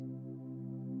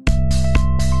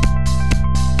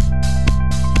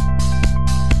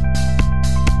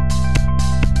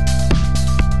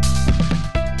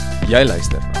Jy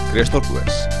luister na Christel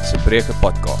Koos se Preke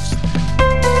Podcast.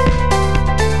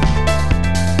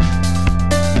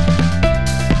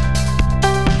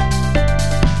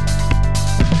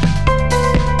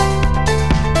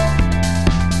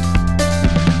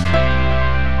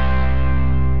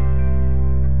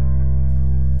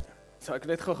 So ek het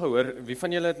net gou gehoor, wie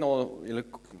van julle het nou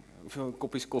hoeveel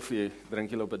koppies koffie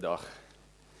drink julle op 'n dag?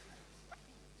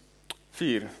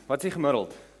 4. Wat is die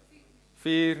gemiddeld?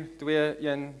 4, 2,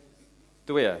 1,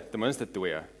 2, ten minste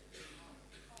 2.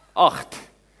 8.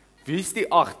 Wie is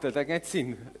die 8? Dat ek net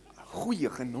sien. Goeie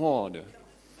genade.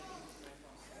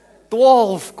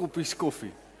 12 koppies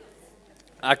koffie.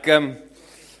 Ek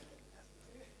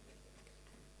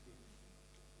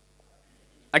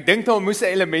dink daar moes 'n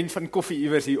element van koffie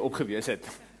iewers hier opgewees het.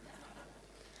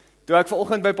 Toe ek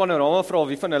vanoggend by Panorama vra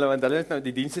wie van hulle, want hulle het nou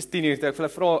die diens is 10:00, toe ek vir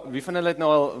hulle vra wie van hulle het nou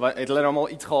al het hulle almal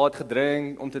iets gehad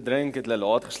om te drink, het hulle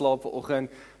laat geslaap vanoggend.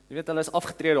 Jy weet hulle is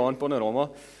afgetree daar in Panorama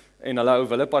en hulle hou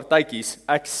wille partytjies.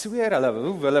 Ek sweer hulle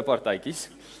hou wille partytjies.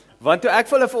 Want toe ek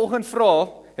vir hulle vanoggend vra,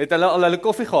 het hulle al hulle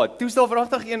koffie gehad. Toe staan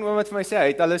vragtig een oom wat vir my sê hy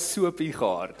het hulle sopie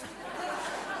gehad.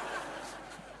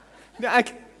 Nou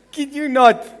ek kid you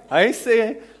not. Hy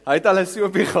sê hy het hulle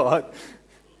sopie gehad.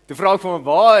 Toe vra ek vir hom,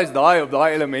 waar is daai op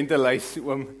daai elemente lys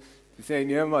oom? Toe sê hy,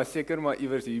 nee, maar seker maar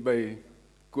iewers hier by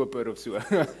Koper of so.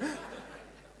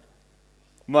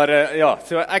 Maar ja,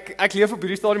 so ek leef op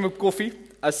hierdie stadium op koffie.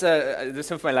 Dit is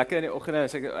vir my lekker in die oggende.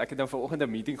 Ek het nou vanoggend 'n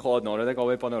meeting gehad nadat ek al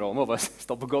by Panorama was.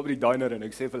 Stap ek op by die diner en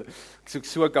ek sê vir hulle, ek soek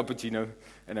so 'n cappuccino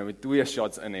en nou met 2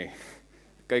 shots in hê.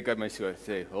 Kyk uit my so,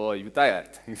 sê, "Oh, you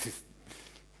tired?"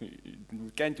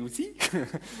 Can't you see?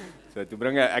 So toe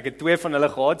bring ek het 2 van hulle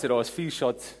gehad, so daar was 4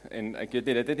 shots en ek weet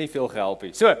nie, dit het nie veel gehelp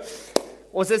nie. So,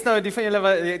 ons is nou, die van julle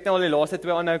wat het nou al die laaste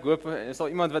 2 aanhou, ek hoop, is daar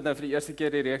iemand wat nou vir die eerste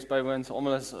keer die reeks bywoon, so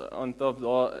almal is on top,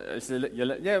 daar is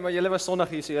julle, ja, maar julle was Sondag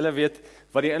hier, so julle weet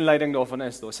wat die inleiding daarvan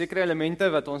is. Daar sekere elemente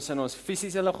wat ons in ons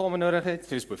fisiese liggame nodig het,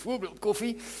 soos byvoorbeeld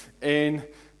koffie, en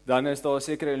dan is daar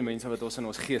sekere elemente wat ons in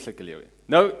ons geestelike lewe het.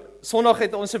 Nou, Sondag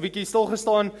het ons 'n bietjie stil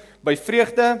gestaan by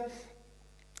vreugde,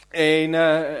 en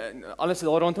alles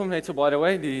daar rondom, net so by the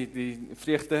way, die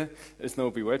vreugde is nou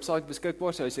op die website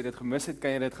beskikbaar, so as jy dit gemis het,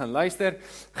 kan jy dit gaan luister.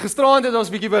 Gisteraand het ons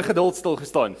bietjie by geduld stil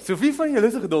gestaan. So wie van julle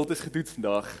se geduld is getoets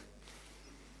vandag?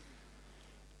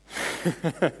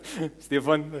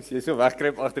 Stefan, as jy so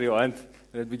wegkruip agter jou hand,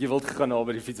 het bietjie wild gegaan na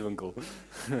by die fietswinkel.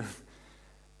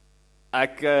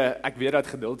 Ek weet dat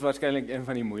geduld waarskynlik een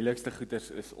van die moeilikste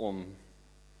goeders is om.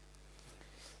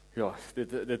 Ja,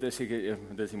 dit is seker,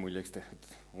 dit is die moeilikste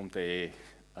om te hê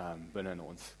binne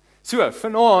ons. So,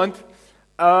 vanaand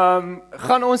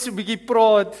gaan ons 'n bietjie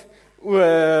praat oor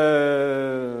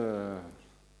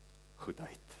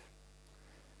goedheid.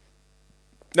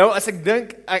 Nou, as ek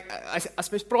dink, as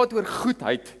mens praat oor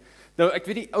goedheid, nou ek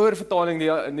weet die ouer vertaling,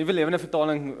 die Nuwe Lewende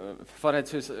vertaling van dit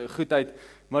soos goedheid,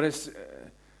 maar is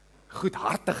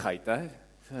goedhartigheid, hè?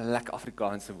 Dis 'n lekker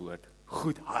Afrikaanse woord,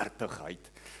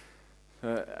 goedhartigheid.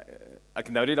 Ek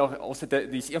nou die dag,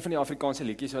 dis een van die Afrikaanse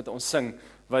liedjies wat ons sing,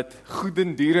 wat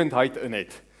goedendierendheid in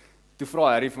het. Toe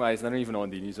vra Harry vir my, is nou nie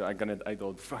vanaand hier nie, so ek kan dit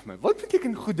uithaal, vra my, wat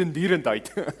beteken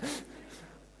goedendierendheid?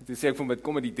 Toe sê ek vir my, dit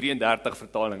kom met die 33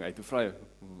 vertaling uit, toe vra hy,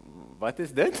 wat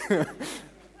is dit?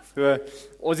 So,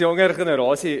 ons jonger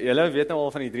generasie, julle weet nou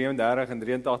al van die 33 en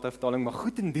 83 vertaling, maar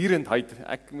goedendierendheid,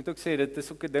 ek moet ook sê, dit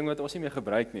is ook 'n ding wat ons nie meer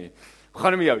gebruik nie. Hoe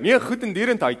gaan dit met jou? Nee,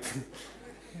 goedendierendheid.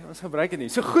 Ja, ons gebruik dit nie.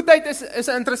 So goedheid is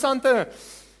 'n interessante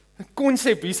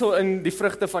konsep hierso in die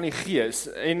vrugte van die gees.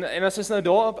 En as ons nou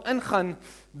daarop ingaan,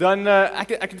 dan ek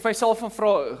het vir myself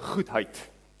gevra, goedheid.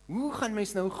 Hoe gaan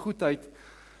mens nou goedheid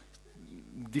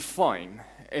define?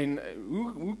 En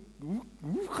hoe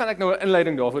gaan ek nou 'n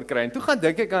inleiding daarvoor kry? En toe gaan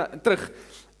dink ek terug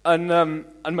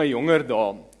aan my jonger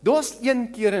dae. Daar's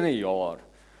een keer in 'n jaar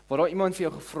waar daar iemand vir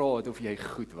jou gevra het of jy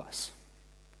goed was.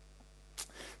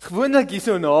 Gewoonlik hier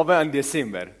so naby aan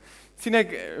Desember, sien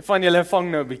ek van julle vang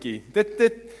nou 'n bietjie. Dit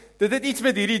het iets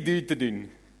met hierdie dude te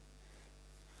doen.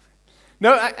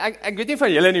 Nou, ek weet nie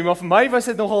van julle nie, maar vir my was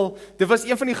dit was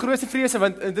een van die grootste vrese,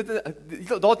 want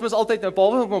daar was altyd, nou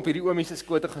behalwe om op hierdie oomie se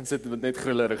skoot te gaan sit, wat net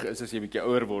grillerig is, as jy 'n bietjie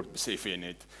ouer word, besef jy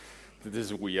net, dit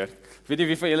is weird. Weet jy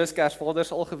wie van julle is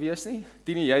Kersvaders al gewees nie?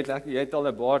 Tini, jy het al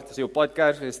 'n baard, as jy op pad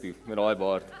Kersfees toe, met daai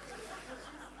baard.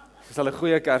 Jy sal 'n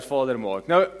goeie Kersvader maak.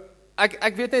 Nou,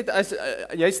 ek weet net, as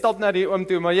jy stap na die oom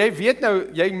toe, maar jy weet nou,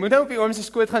 jy moet nou op die oom se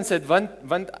skoot gaan sit, want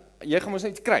jy gaan mos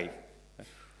iets kry.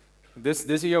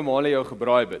 Dis hoe jou maale jou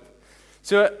gebraai het.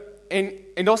 So,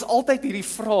 en daar's altyd hierdie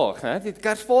vraag, hè? Die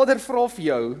Kersvader vra vir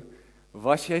jou,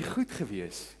 was jy goed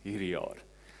gewees hierdie jaar?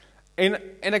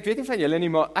 En ek weet nie van julle nie,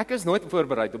 maar ek is nooit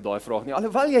voorbereid op daai vraag nie.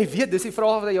 Alhoewel jy weet, dis die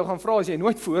vraag wat jy jou gaan vra, as jy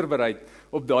nooit voorbereid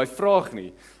op daai vraag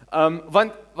nie.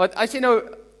 Want as jy nou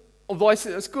op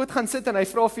daai skoot gaan sit en hy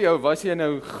vra vir jou, was jy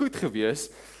nou goed gewees,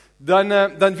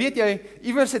 dan weet jy,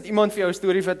 iewers het iemand vir jou 'n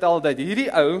storie vertel, dat hierdie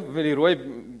ou, met die rooi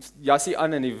jassie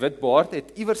aan en die wit baard,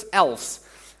 het iewers elfs,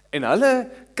 en hulle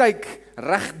kyk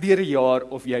reg deur die jaar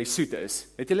of jy soet is.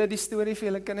 Het julle die storie vir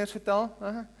julle kinders vertel?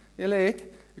 Julle het?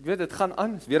 Ek weet, dit gaan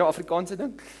aan, is weer 'n Afrikaanse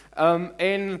ding.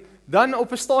 En dan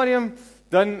op 'n stadium,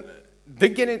 dan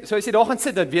dink jy net, so as jy daar gaan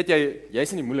sit, dan weet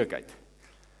jy's in die moeilikheid.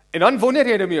 En dan wonder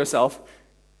jy nou met jouself,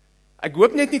 ek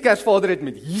hoop net nie Kersvader het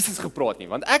met Jesus gepraat nie,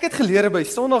 want ek het geleer by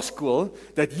Sondagskool,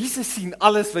 dat Jesus sien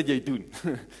alles wat jy doen.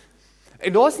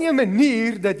 En daar's nie 'n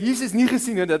manier dat Jesus nie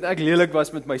gesien het, dat ek lelik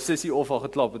was met my sussie, of haar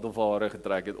geklap het, of haar hare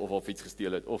getrek het, of haar fiets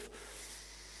gesteel het, of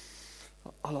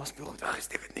al haar speelgoed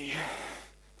weggesteek het nie.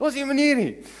 Daar's nie 'n manier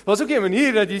nie. Daar's ook nie 'n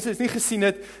manier dat Jesus nie gesien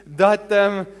het,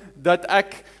 dat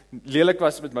ek lelik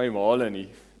was met my male nie,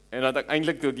 en dat ek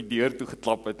eintlik toe die deur toe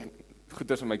geklap het,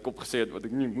 goeders in my kop gesê het, wat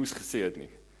ek nie moes gesê het nie.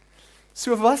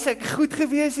 So was ek goed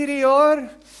gewees hierdie jaar?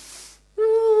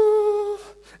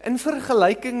 In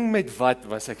vergelyking met wat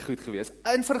was ek goed gewees?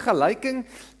 In vergelyking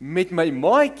met my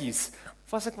maatjies,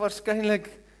 was ek waarskynlik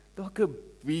dalk 'n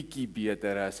bietjie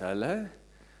beter as hulle.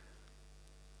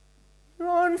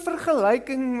 Ja, in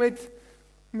vergelyking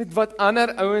met wat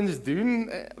ander ouens doen,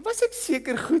 was ek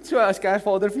seker goed. So as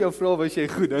Kersvader vir jou vra, was jy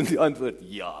goed? Dan die antwoord,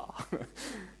 ja.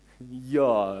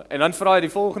 Ja, en dan vra hy die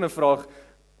volgende vraag,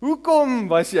 hoekom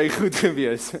was jy goed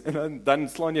gewees? En dan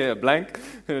slaan jy 'n blank,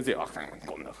 en dan sê jy, ag,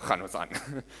 kom nou, gaan ons aan.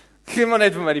 Geef maar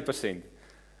net vir my die persent.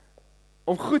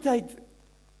 Om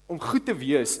goed te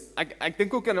wees, ek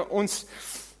dink ook in ons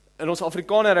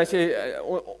Afrikaner, as jy,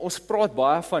 ons praat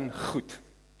baie van goed.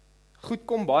 Goed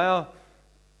kom baie,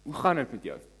 hoe gaan dit met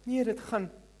jou? Nee, dit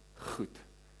gaan goed.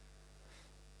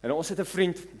 En ons het 'n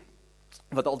vriend,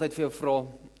 wat altyd vir jou vra,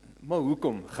 maar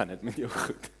hoekom gaan dit met jou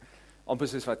goed? Amper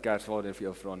soos wat Kersvader vir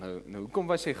jou vra, nou hoekom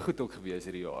was jy goed ook gewees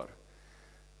hierdie jaar?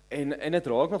 En dit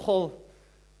raak nogal,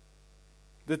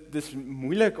 dit is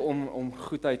moeilik om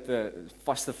goedheid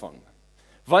vas te vang.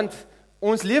 Want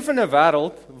ons leef in 'n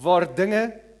wêreld waar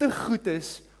dinge te goed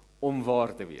is om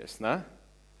waar te wees, né?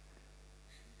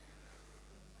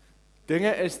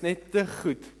 Dinge is net te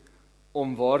goed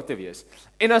om waar te wees.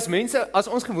 En as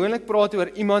ons gewoonlik praat oor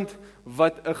iemand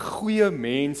wat 'n goeie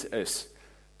mens is,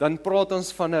 dan praat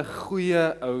ons van 'n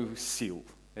goeie ou siel.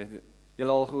 Het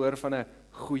julle al gehoor van 'n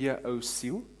goeie ou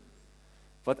siel?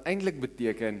 Wat eintlik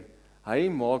beteken, hy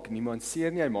maak niemand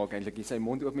seer nie, hy maak eintlik nie sy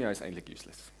mond oop nie, hy is eintlik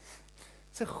useless.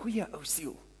 Dis 'n goeie ou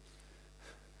siel.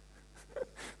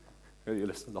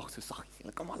 Julle is lag so sag,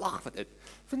 julle kan maar lag wat dit.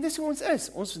 Want dis hoe ons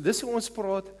is. Dis hoe ons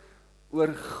praat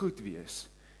oor goed wees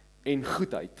en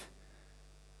goedheid.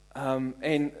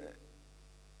 En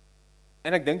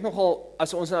ek dink nogal,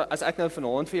 as ek nou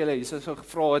vanaand vir julle hier so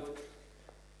gevra het,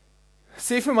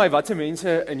 sê vir my watse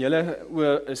mense in julle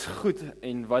oë is goed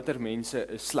en watter mense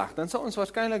is sleg, dan sal ons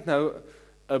waarskynlik nou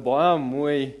 'n baie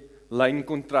mooi lyn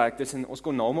kon trek tussen, ons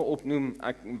kon name opnoem,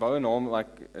 ek wou 'n naam, ek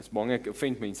is bang ek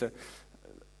offend mense.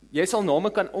 Jy sal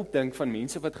name kan opdink van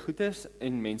mense wat goed is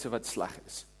en mense wat sleg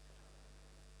is.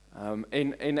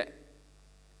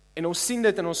 En ons sien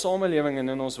dit in ons samelewing en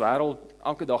in ons wêreld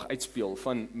elke dag uitspeel,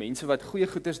 van mense wat goeie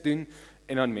goeders doen,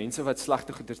 en dan mense wat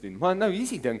slegte goeders doen. Maar nou hier is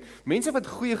die ding, mense wat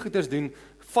goeie goeders doen,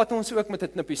 vat ons ook met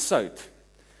 'n knippie sout,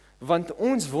 want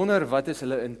ons wonder wat is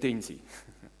hulle intensie,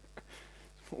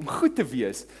 om goed te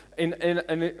wees,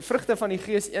 en vrugte van die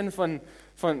Gees, een van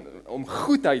om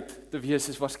goedheid te wees,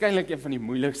 is waarskynlik een van die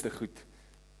moeilikste goed,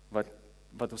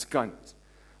 wat ons kan.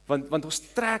 Want ons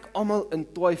trek almal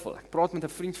in twyfel. Ek praat met 'n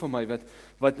vriend van my,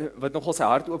 wat nogal sy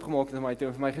hart oopgemaak het,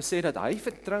 en vir my gesê, dat hy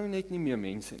vertrou net nie meer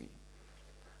mense nie.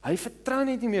 Hy vertrou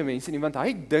net nie meer mense nie, want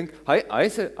hy dink,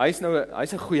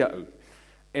 hy's 'n goeie ou,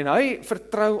 en hy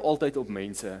vertrou altyd op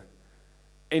mense,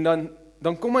 en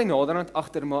dan kom hy naderhand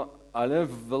agter, maar hulle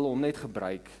wil hom net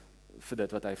gebruik, vir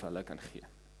dit wat hy vir hulle kan gee.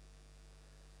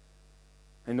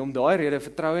 En om daai rede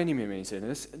vertrou hy nie meer mense.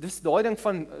 Dis daai ding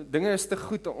van, dinge is te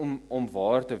goed om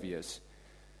waar te wees.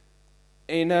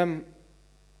 En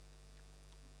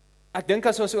ek dink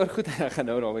as ons oor goedheid, ek gaan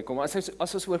nou daarmee kom,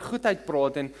 as ons oor goedheid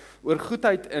praat, en oor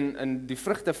goedheid in die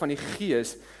vrugte van die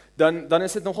Gees, dan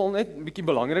is dit nogal net 'n bietjie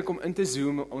belangrik om in te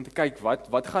zoom, om te kyk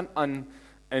wat gaan aan,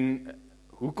 en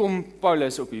hoekom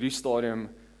Paulus op hierdie stadium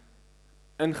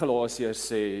in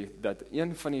Galasiërs sê, dat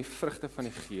een van die vrugte van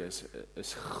die Gees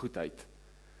is goedheid.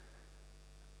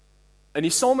 In die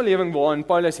samelewing waarin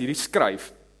Paulus hierdie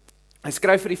skryf, hy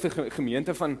skryf vir die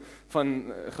gemeente van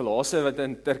Galasië wat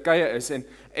in Turkye is, en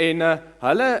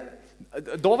hulle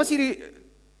daar was hierdie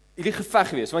geveg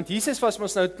gewees, want Jesus was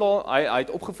mos nou klaar, hy het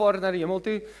opgevaar na die hemel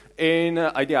toe, en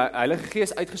hy het die Heilige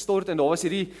Gees uitgestort, en daar was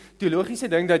hierdie teologiese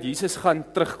ding, dat Jesus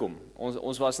gaan terugkom.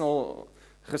 Ons was nou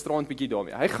gisterand bietjie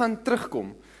daarmee. Hy gaan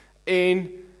terugkom, en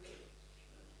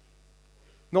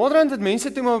naderhand het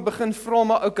mense toe maar begin vra,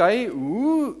 maar okay,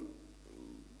 hoe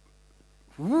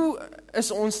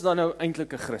is ons dan nou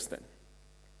eintlik 'n Christen?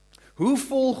 Hoe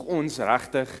volg ons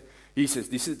regtig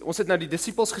Jesus? Ons het nou die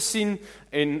disippels gesien,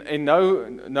 en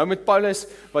nou met Paulus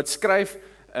wat skryf,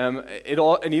 het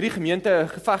daar in hierdie gemeente 'n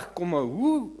geveg gekom, maar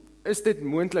hoe is dit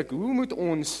moontlik? Hoe moet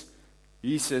ons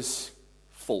Jesus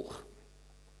volg?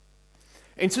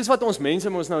 En soos wat ons mense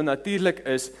ons nou natuurlik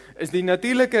is die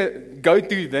natuurlike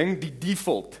go-to ding, die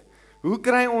default. Hoe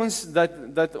kry ons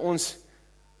dat ons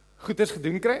goeders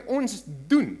gedoen kry? Ons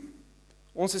doen.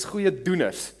 Ons is goeie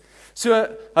doeners. So,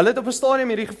 hulle het op 'n stadium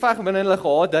hierdie geveg binne hulle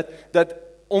gehad, dat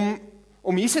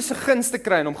om Jesus se guns te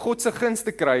kry, en om God se guns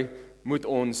te kry, moet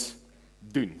ons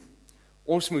doen.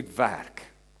 Ons moet werk.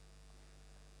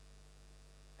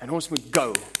 En ons moet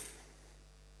go.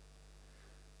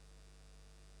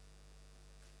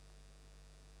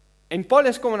 En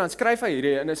Paulus kom en dan skryf hy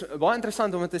hierdie, en dit is baie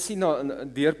interessant om dit te sien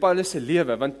deur Paulus se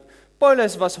lewe, want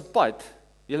Paulus was op pad,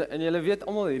 en julle weet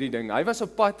almal hierdie ding, hy was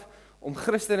op pad om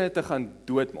Christene te gaan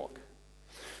doodmaak.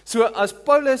 So as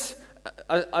Paulus,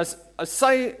 as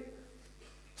sy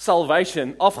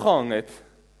salvation afgehang het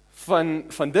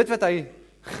van dit wat hy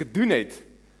gedoen het,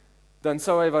 dan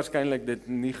sou hy waarskynlik dit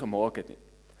nie gemaak het nie.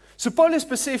 So Paulus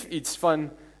besef iets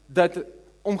van, dat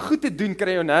om goed te doen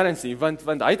kry jy nêrens nie, want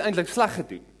hy het eintlik sleg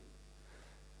gedoen.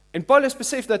 En Paulus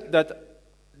besef dat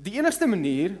die enigste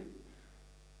manier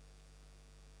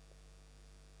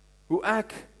hoe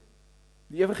ek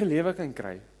die ewige lewe kan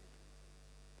kry,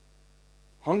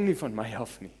 hang nie van my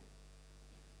af nie.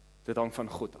 Dit hang van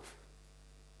God af.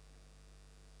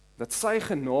 Dat sy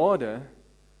genade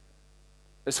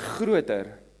is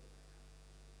groter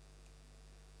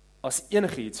as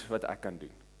enigiets wat ek kan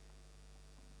doen.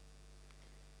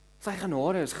 Sy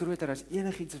genade is groter as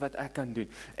enigiets wat ek kan doen.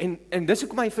 En dis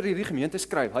hoekom hy vir hierdie gemeente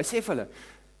skryf. Hy sê vir hulle,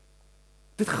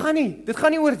 dit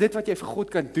gaan nie oor dit wat jy vir God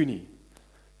kan doen nie.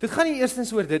 Dit gaan nie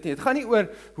eerstens oor dit nie. Dit gaan nie oor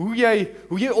hoe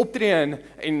jy optree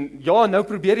en ja, nou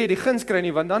probeer jy die guns kry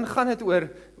nie, want dan gaan dit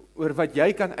oor wat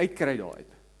jy kan uitkry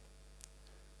daaruit.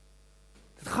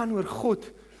 Dit gaan oor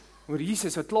God, oor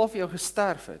Jesus wat klaar vir jou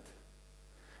gesterf het.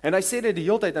 En hy sê dit die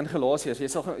hele tyd in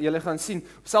Galasiërs, julle gaan sien,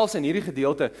 selfs in hierdie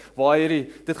gedeelte, waar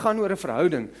dit gaan oor 'n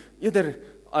verhouding, eerder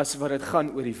as wat dit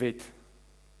gaan oor die wet.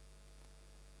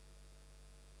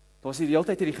 Daar is die hele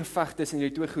tyd hierdie geveg tussen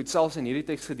hierdie twee goed, selfs in hierdie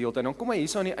teksgedeelte, en dan kom hy hier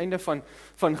so aan die einde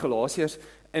van Galasiërs,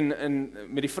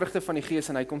 met die vrugte van die Gees,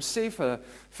 en hy kom sê vir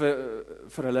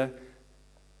hulle,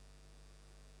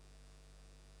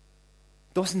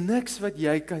 daar's niks wat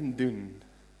jy kan doen,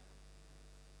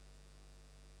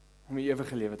 om die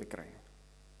ewige lewe te kry.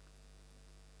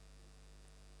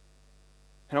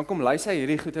 En dan kom lys hy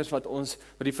hierdie goeders wat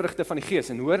die vrugte van die Gees,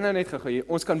 en hoor nou net gou,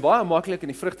 ons kan baie maklik in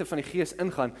die vrugte van die Gees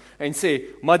ingaan, en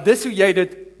sê, maar dis hoe jy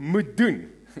dit moet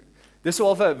doen. Dis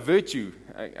so 'n virtue,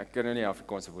 ek kan nou nie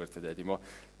Afrikaanse woord vir dit, maar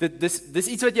dis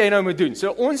iets wat jy nou moet doen.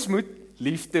 So ons moet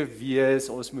liefde wees,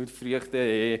 ons moet vreugde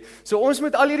hê, so ons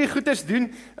moet al hierdie goeders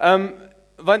doen,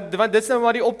 want dit is nou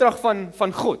maar die opdrag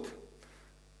van God.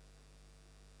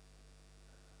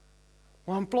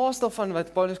 Maar in plaas daarvan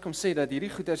wat Paulus kom sê, dat hierdie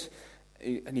goeders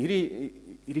en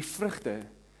hierdie vrugte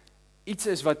iets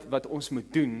is wat ons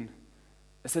moet doen,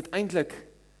 is dit eintlik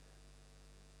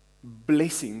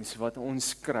blessings wat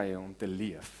ons kry om te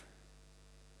leef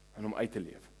en om uit te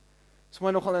leef. Dit is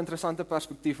my nogal 'n interessante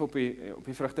perspektief op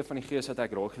die vrugte van die Gees wat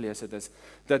ek raak gelees het, is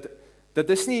dat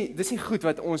dis nie goed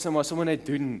wat ons nou maar sommer net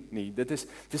doen nie.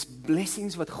 Dis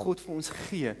blessings wat God vir ons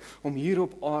gee om hier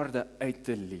op aarde uit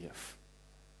te leef.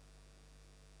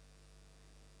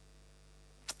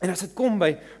 En as dit kom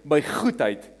by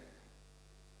goedheid,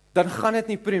 dan gaan dit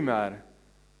nie primêr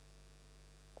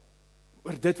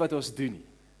oor dit wat ons doen nie.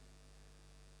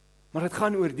 Maar dit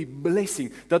gaan oor die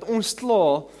blessing, dat ons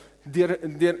klaar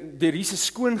deur Jesus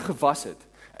skoon gewas het.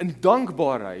 In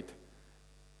dankbaarheid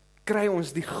kry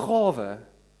ons die gawe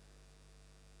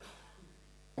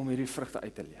om hierdie vrugte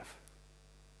uit te leef.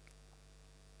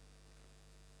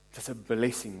 Dit is 'n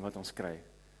blessing wat ons kry.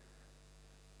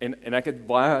 En ek het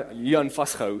baie hieraan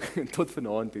vasgehou tot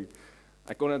vanaand toe.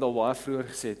 Ek kon dit al baie vroeër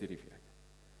gesê het hierdie week.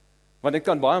 Want dit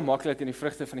kan baie maklik in die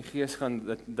vrugte van die Gees gaan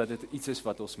dat dit iets is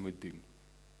wat ons moet doen.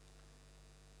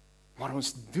 Maar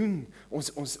ons doen,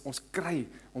 ons kry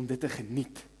om dit te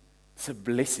geniet. Dit is 'n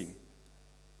blessing.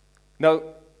 Nou,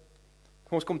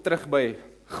 kom ons kom terug by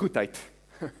goedheid.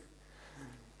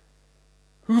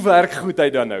 Hoe werk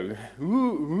goedheid dan nou?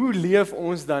 Hoe leef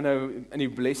ons dan nou in die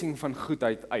blessing van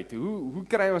goedheid uit? Hoe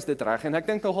kry ons dit reg? En ek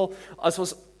dink nogal, as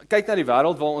ons kyk na die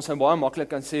wêreld waar ons baie maklik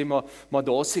kan sê, maar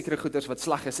daar is sekere goeders wat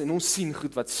sleg is, en ons sien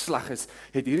goed wat sleg is,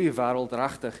 het hierdie wêreld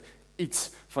regtig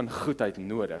iets van goedheid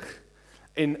nodig.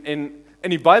 En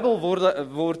in die Bybel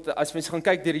word as mens gaan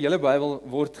kyk deur die hele Bybel,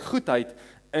 word goedheid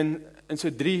in so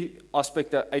 3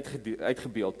 aspekte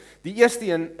uitgebeeld. Die eerste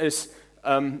een is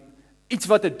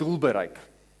iets wat 'n doel bereik.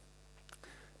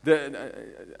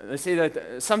 They say that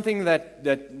something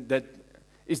that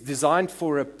is designed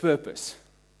for a purpose.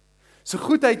 So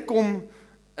goedheid kom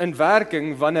in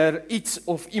werking wanneer iets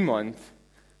of iemand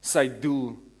sy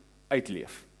doel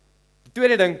uitleef. Die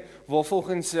tweede ding waar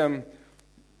volgens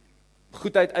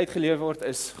goedheid uitgeleef word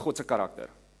is God se karakter.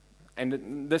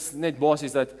 En dis net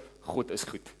basies dat God is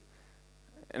goed.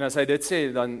 En as hy dit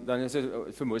sê, dan is dit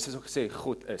vir Moses ook gesê,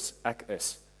 God is, ek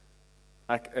is.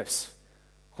 Ek is.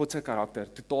 God se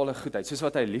karakter, totale goedheid, soos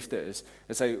wat hy liefde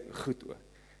is hy goed ook.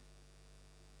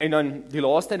 En dan die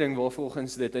laaste ding waar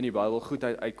volgens dit in die Bybel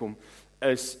goedheid uitkom,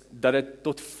 is dat dit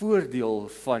tot voordeel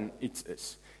van iets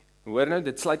is. Hoor nou,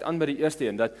 dit sluit aan by die eerste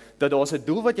een, dat daar's 'n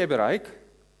doel wat jy bereik,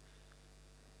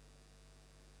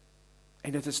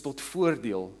 en dit is tot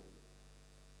voordeel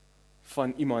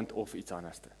van iemand of iets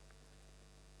anderste.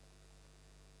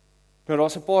 Nou,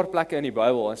 daar's 'n paar plekke in die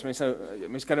Bybel, as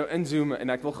mens kan nou inzoom, en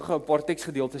ek wil gou 'n paar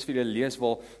teksgedeeltes vir julle lees,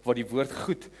 waar die woord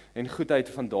goed en goedheid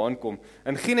vandaan kom.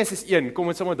 In Genesis 1, kom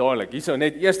dit sommer dadelik, hierso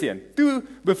net eerste een, toe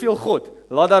beveel God,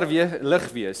 laat daar weer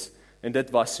lig wees, en dit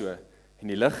was so, en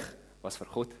die lig was vir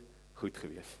God goed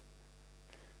gewees.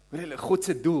 God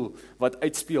se doel wat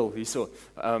uitspeel hierso,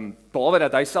 behalwe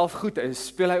dat hy self goed is,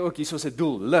 speel hy ook hierso se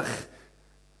doel, lig,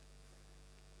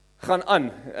 gaan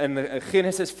aan, in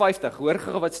Genesis 50, hoor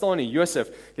gou wat staan nie, Josef,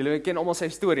 julle ken almal sy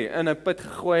storie, in 'n put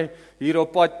gegooi, hier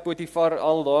op pad, Potifar,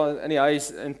 al daar in die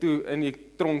huis, en toe in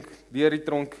die tronk, deur die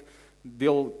tronk,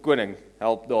 deel koning,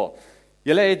 help daar.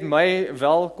 Julle het my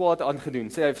wel kwaad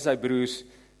aangedoen, sê hy vir sy broers,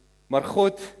 maar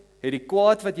God het die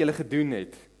kwaad wat julle gedoen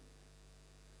het,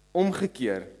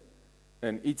 omgekeer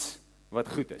in iets wat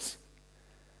goed is.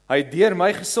 Hy het deur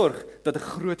my gesorg, dat 'n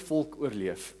groot volk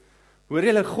oorleef. Hoor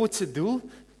julle God se doel,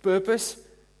 purpose,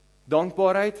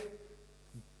 dankbaarheid,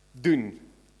 doen.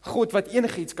 God wat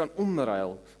enigiets kan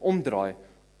omdraai,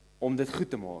 om dit goed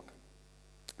te maak.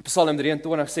 Psalm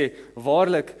 23 sê,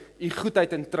 waarlik, u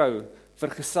goedheid en trou,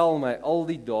 vergesel my al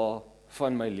die dae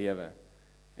van my lewe,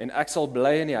 en ek sal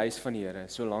bly in die huis van die Here,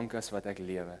 solank as wat ek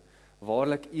lewe.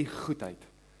 Waarlik, u goedheid,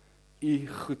 u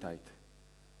goedheid.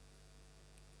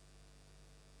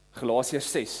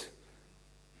 Galasiërs 6,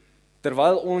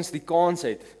 terwyl ons die kans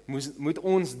het, moet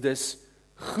ons dus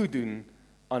goed doen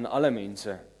aan alle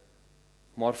mense,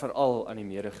 maar veral aan die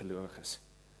medegelowiges.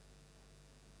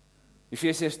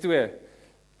 Efesiërs 2,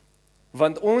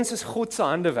 want ons is God se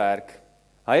handewerk,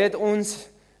 hy het ons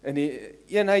in die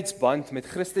eenheidsband met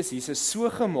Christus Jesus so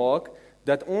gemaak,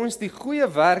 dat ons die goeie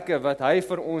werke wat hy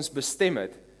vir ons bestem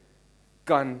het,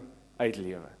 kan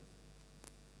uitlewe.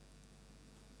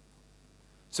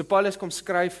 So Paulus kom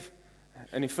skryf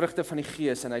in die vrugte van die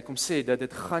Gees, en hy kom sê, dat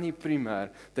dit gaan nie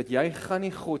primêr, dat jy gaan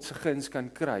nie God se guns kan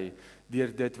kry,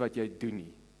 deur dit wat jy doen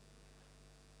nie.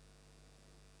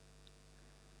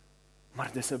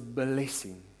 Maar dis 'n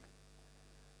blessing,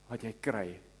 wat jy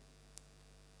kry,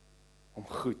 om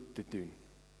goed te doen.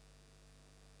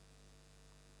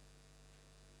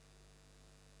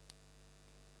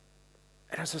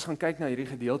 En as ons gaan kyk na hierdie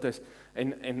gedeeltes,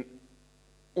 en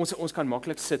ons kan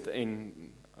maklik sit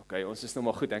en, okay, ons is nou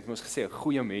maar goed, ek het ons gesê, 'n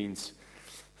goeie mens,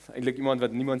 eintlik iemand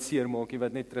wat niemand seer maak nie,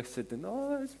 wat net terug sit, en,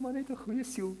 is maar net 'n goeie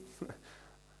siel,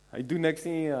 hy doen niks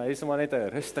nie, hy is maar net 'n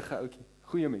rustige ouetjie,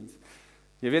 goeie mens.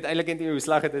 Jy weet eintlik nie hoe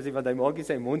sleg dit is, want hy maak nie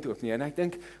sy mond oop nie, en ek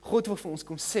dink, God wil vir ons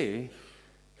kom sê,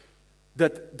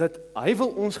 dat hy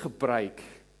wil ons gebruik,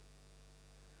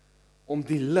 om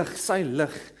die lig, sy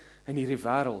lig, in hierdie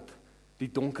wêreld, die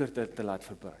donkerte te laat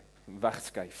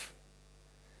wegskuif,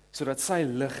 sodat sy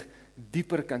lig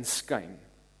dieper kan skyn,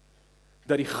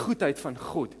 dat die goedheid van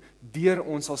God deur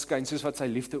ons sal skyn, soos wat sy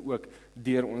liefde ook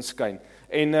deur ons skyn.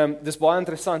 En dis baie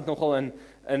interessant nogal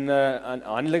in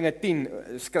Handelinge 10,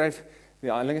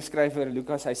 Handelinge skrywer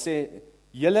Lukas, hy sê,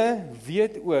 julle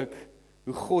weet ook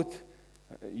hoe God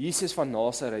Jesus van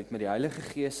Nasaret met die Heilige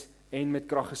Gees en met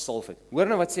krag gesalf het. Hoor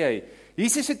nou wat sê hy,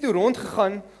 Jesus het toe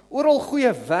rondgegaan, oral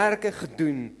goeie werke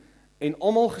gedoen, en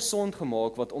almal gesond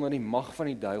gemaak wat onder die mag van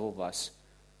die duiwel was,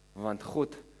 want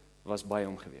God was by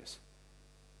hom gewees.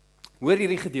 Hoor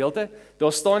hierdie gedeelte,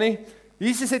 daar staan nie,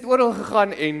 Jesus het oral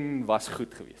gegaan en was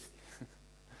goed gewees.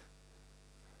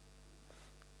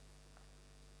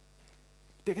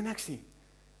 Beteken niks nie.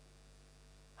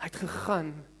 Hy het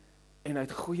gegaan en hy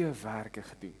het goeie werke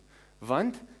gedoen.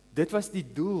 Want dit was die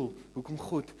doel hoekom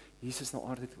God Jesus na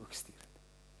aarde toe ook stuur het.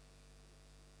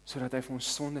 Sodat hy vir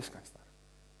ons sondes kan sterf.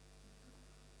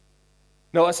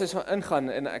 Nou as ons ingaan,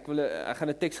 en ek gaan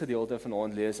 'n teksgedeelte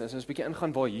vanaand lees, as ons 'n bietjie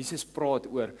ingaan waar Jesus praat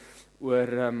oor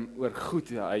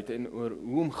goedheid en oor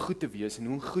hoe om goed te wees en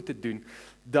hoe om goed te doen,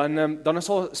 dan is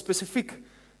al spesifiek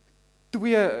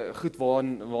twee goed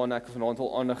waaraan ek vanaand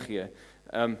wil aandag gee.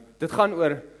 Dit gaan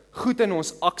oor goed in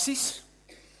ons aksies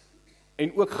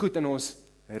en ook goed in ons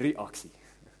reaksie.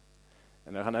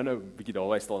 En ek gaan nou 'n bietjie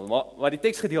daarby staan. Maar die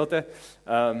teksgedeelte,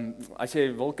 as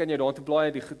jy wil kan jy daartoe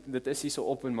blaai, dit is hier so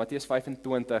op in Matteus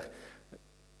 25,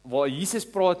 waar Jesus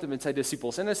praat met sy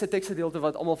disippels. En dit is 'n teksgedeelte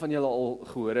wat almal van julle al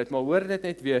gehoor het, maar hoor dit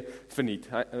net weer verniet,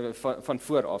 van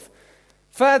vooraf.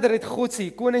 Verder het God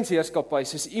se koningsheerskappy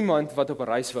soos iemand wat op 'n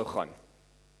reis wou gaan.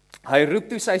 Hy roep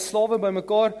toe sy slawe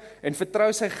bymekaar en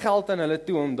vertrou sy geld aan hulle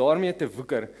toe om daarmee te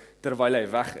woeker terwyl hy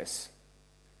weg is.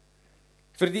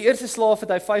 Vir die eerste slaaf het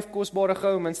hy 5 kosbare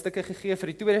goue muntstukke gegee, vir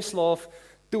die tweede slaaf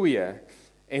 2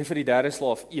 en vir die derde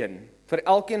slaaf 1. Vir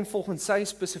elkeen volgens sy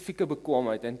spesifieke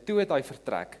bekwaamheid en toe het hy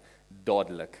vertrek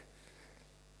dadelik.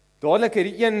 Dadelik het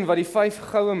die een wat die 5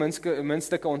 goue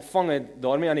muntstukke ontvang het,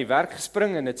 daarmee aan die werk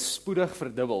gespring en dit spoedig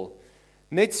verdubbel.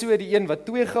 Net so die een wat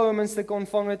 2 goue muntstukke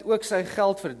ontvang het, ook sy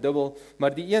geld verdubbel,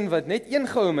 maar die een wat net 1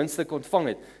 goue muntstuk ontvang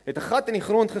het, het 'n gat in die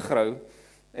grond gegrou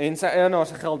en sy eienaar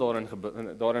se geld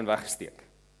daarin weggesteek.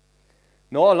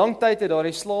 Na 'n lang tyd het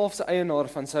daardie slawe se eienaar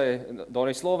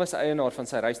van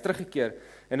sy reis teruggekeer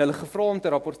en hulle gevra om te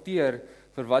rapporteer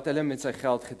vir wat hulle met sy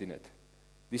geld gedoen het.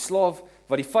 Die slaaf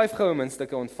wat die 5 goue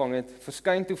muntstukke ontvang het,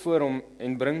 verskyn toe voor hom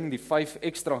en bring die 5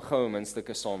 ekstra goue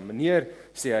muntstukke saam. Meneer,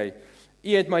 sê hy,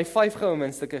 u het my 5 goue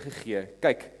muntstukke gegee.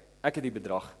 Kyk, ek het die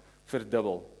bedrag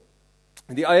verdubbel.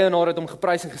 Die eienaar het hom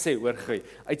geprys en gesê, hoor gee,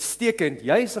 uitstekend,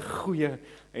 jy is 'n goeie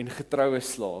en getroue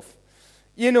slaaf.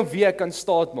 Een op wie ek kan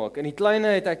staat maak. In die kleine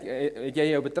het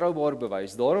jy jou betroubaar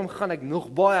bewys. Daarom gaan ek nog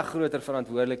baie groter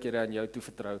verantwoordelikhede aan jou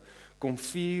toevertrou. Kom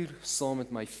vier saam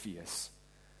met my fees.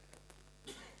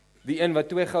 Die een wat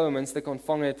 2 goue muntstukke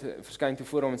ontvang het, verskyn toe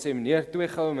voor hom en sê, meneer, 2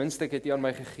 goue muntstukke het jy aan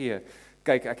my gegee.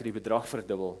 Kyk, ek het die bedrag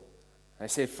verdubbel. Hy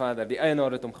sê verder, die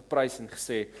eienaar het hom geprys en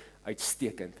gesê,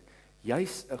 uitstekend.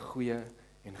 Jy's 'n goeie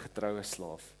en getroue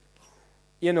slaaf.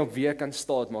 Een op wie ek kan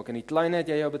staat maak. In die kleine het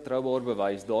jy jou betroubaar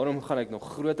bewys. Daarom gaan ek nog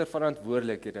groter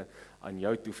verantwoordelikhede aan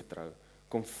jou toevertrou.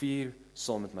 Kom vier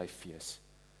saam met my fees.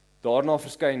 Daarna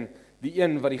verskyn die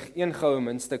een wat die 1 goue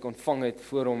muntstuk ontvang het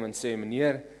voor hom en sê,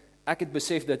 meneer, ek het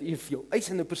besef dat u 'n veel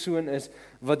eisende persoon is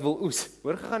wat wil oes.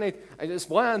 Hoor gegaan het, dit is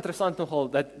baie interessant nogal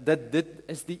dat dit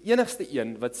is die enigste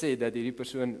een wat sê dat hierdie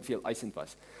persoon veel eisend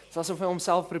was. Dit is asof hy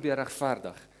homself probeer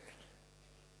regverdig.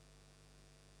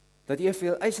 Dat jy 'n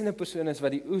veel eisende persoon is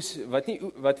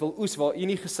wat wil oes waar jy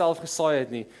nie geself gesaai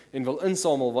het nie en wil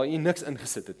insamel waar jy niks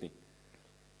ingesit het nie.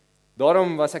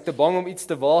 Daarom was ek te bang om iets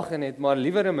te waag en het maar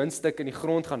liewer 'n muntstuk in die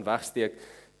grond gaan wegsteek.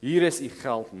 Hier is u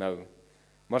geld nou.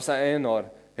 Maar sy eienaar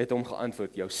het hom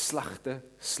geantwoord, jou slegte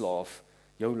slaaf,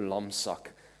 jou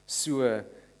lamsak. So,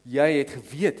 jy het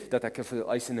geweet dat ek 'n veel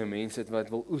eisende mens het wat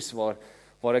wil oes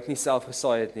waar ek nie self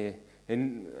gesaai het nie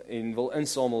en wil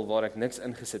insamel waar ek niks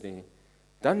ingesit het nie.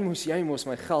 Dan moes jy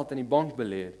my geld in die bank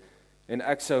belê het en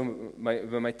ek sou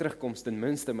by my terugkoms ten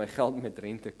minste my geld met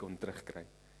rente kon terugkry.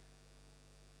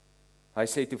 Hy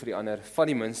sê toe vir die ander, vat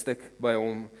die muntstuk by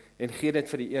hom en gee dit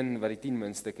vir die een wat die 10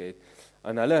 muntstukke het.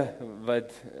 Aan hulle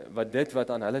wat dit wat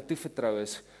aan hulle toevertrou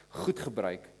is, goed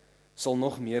gebruik, sal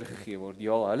nog meer gegee word.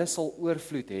 Ja, hulle sal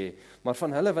oorvloed hê, maar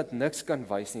van hulle wat niks kan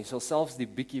wys nie, sal selfs die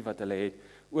bietjie wat hulle het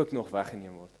ook nog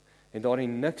weggeneem word. En daardie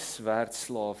niks werd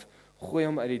slaaf, gooi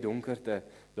hom uit die donkerte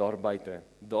daar buite.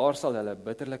 Daar sal hulle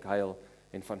bitterlik huil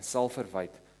en van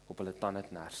selfverwyd op hulle tande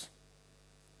knars.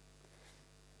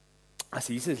 As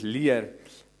Jesus leer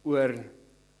oor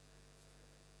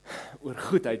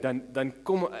goedheid, dan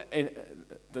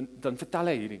vertel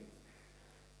hy hierdie.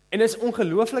 En dit is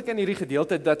ongelooflik in hierdie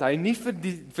gedeelte dat hy nie vir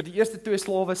die eerste 2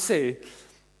 slawe sê,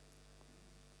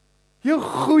 jou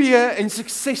goeie en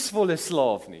suksesvolle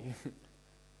slaaf nie.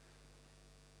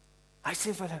 Hy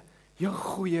sê vir hulle, jou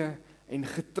goeie en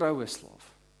getroue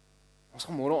slaaf. Ons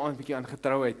gaan môre aan 'n bietjie aan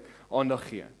getrouheid aandag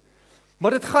gee.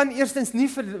 Maar dit gaan eerstens nie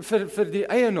vir die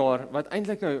eienaar, wat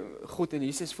eintlik nou God en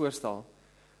Jesus voorstel,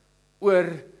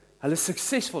 oor hulle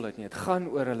suksesvolheid nie, dit gaan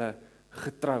oor hulle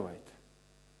getrouheid.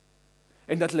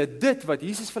 En dat hulle dit wat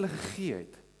Jesus vir hulle gegee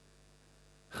het,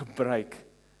 gebruik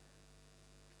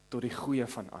tot die goeie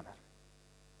van ander.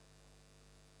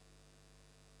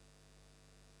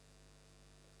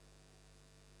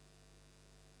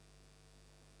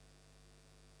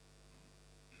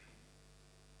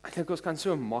 dink ons kan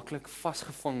so maklik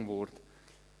vasgevang word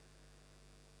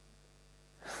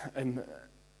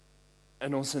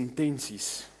in ons intensies.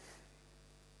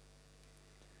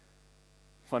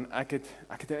 Van ek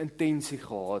het 'n intensie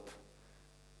gehad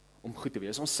om goed te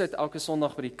wees. Ons sit elke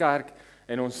Sondag by die kerk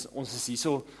en ons is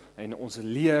hierso en ons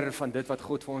leer van dit wat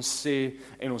God vir ons sê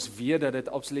en ons weet dat dit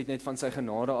absoluut net van sy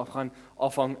genade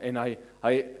afhang en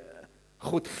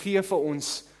God gee vir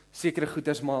ons sekere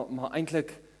goeders, maar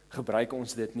eintlik gebruik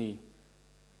ons dit nie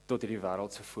tot hierdie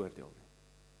wêreld se voordeel nie.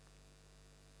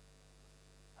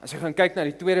 As jy gaan kyk na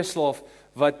die tweede slaaf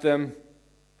wat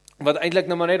eintlik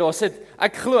nou maar net daar sit,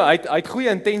 ek glo hy het goeie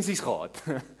intensies gehad.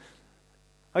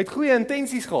 Hy het goeie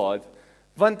intensies gehad,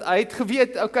 want hy het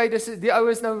geweet, okay, die ou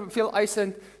is nou veel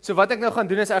eisend, so wat ek nou gaan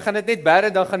doen is, ek gaan dit net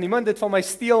bære, dan gaan niemand dit van my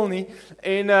steel nie,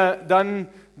 en dan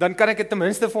kan ek dit ten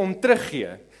minste vir hom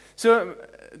teruggee. So,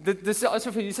 dit is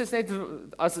asof Jesus net,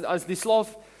 as die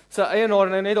slaaf sy eienaar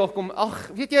nou net daar kom,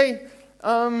 ag, weet jy,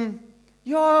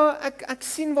 ja, ek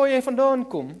sien waar jy vandaan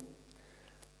kom.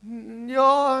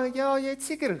 Ja, jy het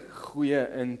seker goeie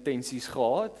intensies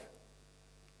gehad.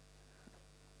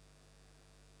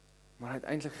 Maar hy het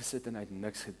eintlik gesit en hy het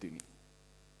niks gedoen nie.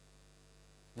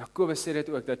 Jakobus sê dit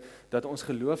ook, dat ons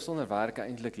geloof sonder werke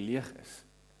eintlik leeg is.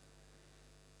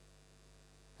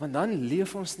 Want dan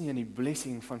leef ons nie in die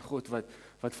blessing van God wat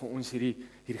vir ons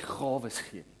hierdie gawes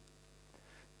gee nie.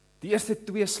 Die eerste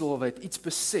twee slawe het iets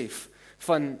besef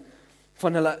van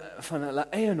hulle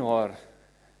eienaar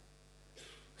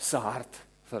se hart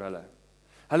vir hulle.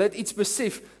 Hulle het iets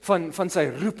besef van sy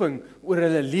roeping oor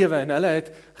hulle lewe en hulle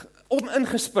het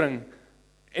ingespring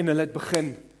en hulle het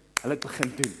begin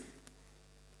doen.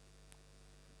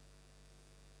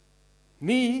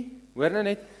 Nie, hoor nou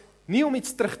net, nie om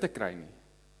iets terug te kry nie.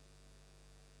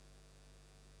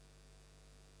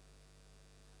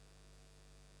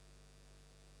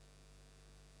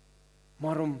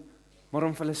 Maar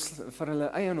om vir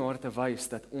hulle eienaar te wys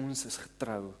dat ons is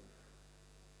getrou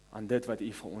aan dit wat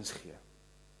U vir ons gee.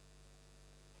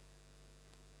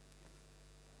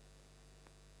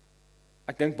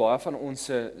 Ek dink baie van ons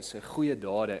se goeie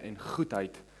dade en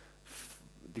goedheid,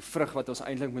 die vrug wat ons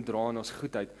eintlik moet dra in ons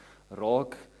goedheid,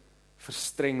 raak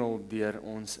verstrengel deur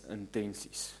ons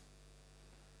intensies.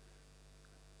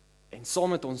 En saam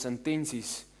met ons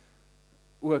intensies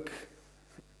ook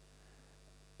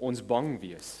ons bang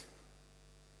wees.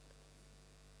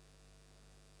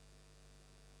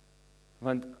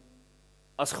 Want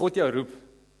as God jou roep,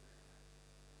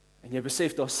 en jy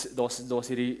besef daar's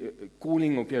hierdie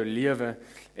calling op jou lewe,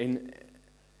 en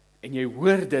jy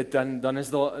hoor dit, dan is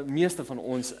daar meeste van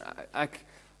ons, ek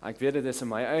weet dit is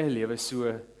in my eie lewe so,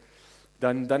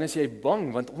 dan is jy bang,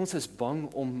 want ons is bang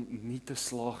om nie te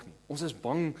slaag nie. Ons is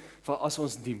bang vir as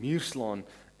ons die muur slaan,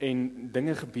 en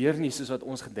dinge gebeur nie soos wat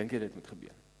ons gedink het dit moet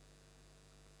gebeur.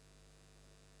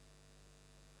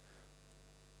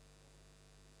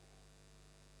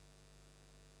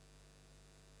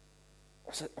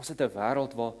 Ons het 'n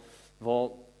wêreld waar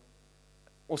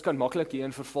ons kan maklik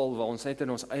hierin verval, waar ons net in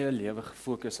ons eie lewe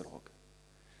gefokus raak.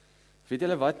 Weet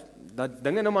julle wat, dat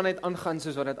dinge nou maar net aangaan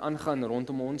soos wat dit aangaan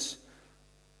rondom ons,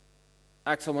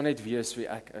 ek sal maar net wees wie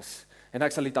ek is, en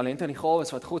ek sal die talente en die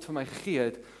gawes wat God vir my gegee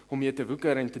het, om mee te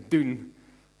woeker en te doen,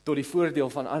 tot die voordeel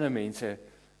van ander mense,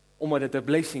 omdat dit 'n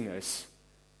blessing is.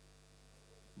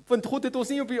 Want God het ons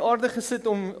nie op die aarde gesit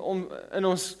om in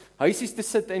ons huisies te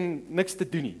sit en niks te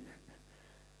doen nie.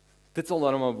 Dit sal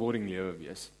dan 'n boring lewe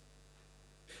wees.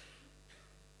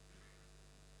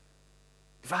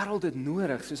 Die wêreld het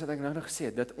nodig, soos wat ek nou gesê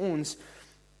het, dat ons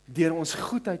deur ons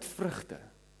goedheid vrugte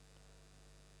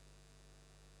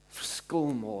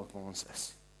verskil maak waar ons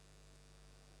is.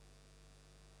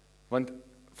 Want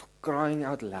for crying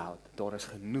out loud, daar is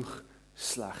genoeg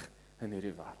sleg in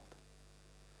hierdie wêreld.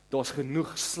 Daar's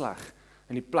genoeg sleg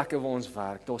in die plekke waar ons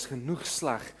werk, daar's genoeg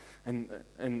sleg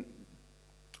in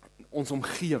ons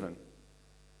omgewing.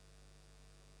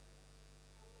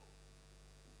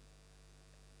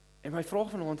 En my vraag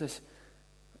vanaand is,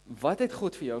 wat het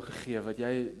God vir jou gegee, wat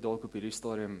jy dalk op hierdie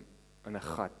stadium in 'n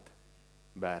gat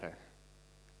bære?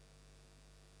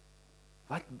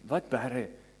 Wat bære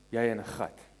jy in 'n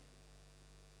gat?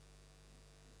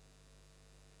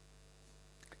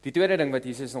 Die tweede ding wat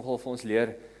Jesus nogal vir ons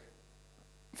leer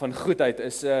van goedheid,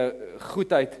 is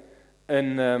goedheid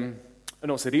in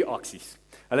ons reaksies.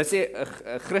 Hulle sê,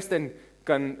 'n Christen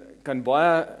kan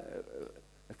baie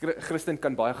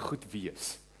goed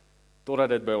wees, totdat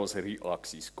dit by ons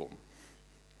reaksies kom.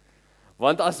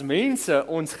 Want as mense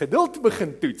ons geduld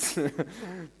begin toets,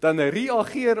 dan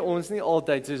reageer ons nie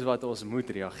altyd soos wat ons moet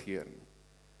reageer nie.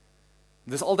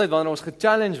 Dis altyd wanneer ons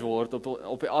gechallenge word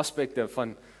op die aspekte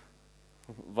van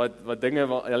wat dinge,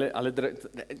 hulle druk,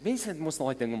 mense mos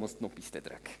daai ding om ons knoppies te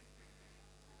druk.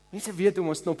 Mense weet hoe om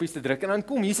ons knoppies te druk, en dan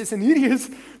kom Jesus, en hierdie is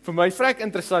vir my vrek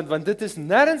interessant, want dit is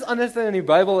nêrens anders in die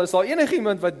Bybel, is daar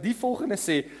enigiemand wat die volgende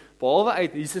sê, behalwe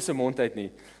uit Jesus se mond uit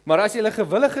nie. Maar as julle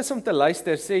gewillig is om te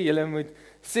luister, sê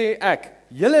ek,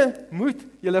 julle moet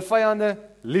julle vyande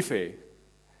lief hê.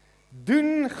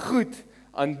 Doen goed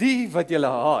aan die wat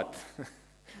julle haat.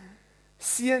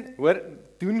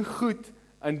 Doen goed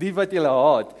aan die wat julle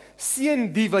haat.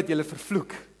 Seën die wat julle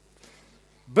vervloek.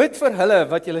 Bid vir hulle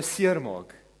wat julle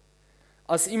seermaak.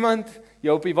 As iemand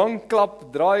jou op die wang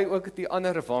klap, draai ook die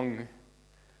ander wang.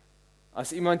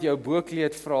 As iemand jou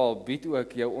bokleed vra, bied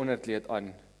ook jou onderkleed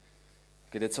aan.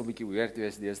 Dit sal 'n bietjie weird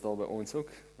wees deesdae by ons ook,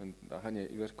 want dan gaan jy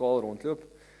iewers kaal rondloop.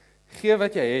 Gee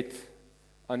wat jy het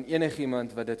aan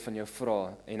enigiemand wat dit van jou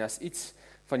vra, en as iets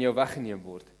van jou weggeneem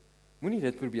word, moenie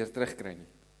dit probeer terugkry nie.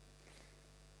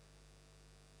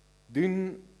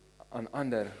 Doen aan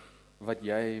ander wat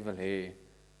jy wil hê,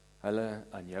 hulle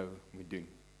aan jou moet doen.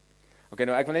 Okay,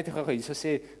 nou ek wil net gou hierso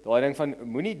sê, daai ding van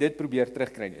moenie dit probeer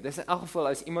terugkry nie. Dis in elk geval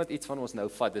as iemand iets van ons nou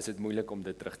vat, is dit moeilik om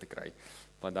dit terug te kry,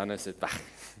 want dan is dit weg.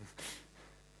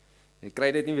 Jy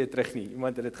kry dit nie weer terug nie,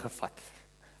 iemand het dit gevat.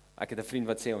 Ek het 'n vriend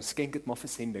wat sê, ons skenk dit maar vir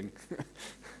sending.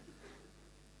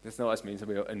 Dis nou as mense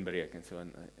by jou inbreek, en so,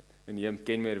 en jy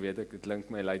ken meer, weet ek, dit klink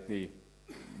my lyk nie,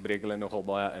 breek hulle nogal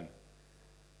baie in.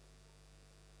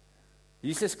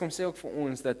 Jesus kom sê ook vir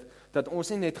ons, dat ons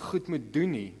nie net goed moet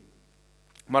doen nie,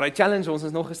 maar hy challenge ons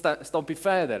is nog 'n stampie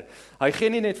verder. Hy gee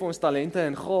nie net vir ons talente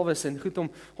en gawes en goed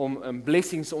om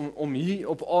blessings om hier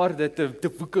op aarde te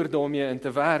woeker daarmee en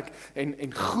te werk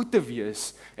en goed te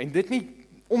wees en dit nie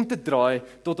om te draai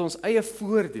tot ons eie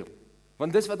voordeel.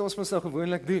 Want dis wat ons mos nou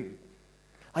gewoonlik doen.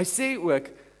 Hy sê ook,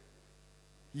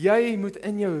 jy moet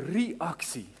in jou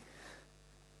reaksie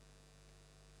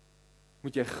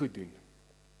moet jy goed doen.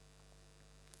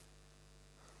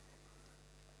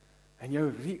 In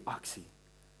jou reaksie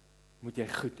moet jy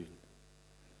goed doen.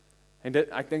 En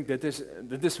ek dink dit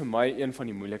is vir my een van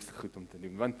die moeilikste goed om te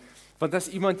doen, want as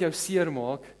iemand jou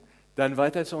seermaak, dan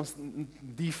weet hy ons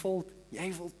default,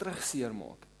 jy wil terug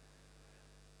seermaak.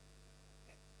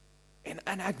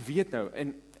 En ek weet nou,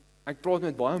 en ek praat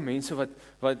met baie mense wat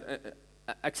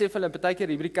ek sê vir hulle, partykeer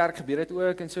hier by die kerk gebeur dit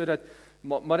ook, en so dat,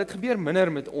 maar dit gebeur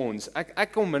minder met ons.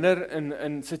 Ek kom minder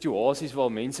in situasies waar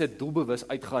mense doelbewus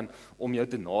uitgaan om jou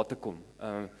te na te kom.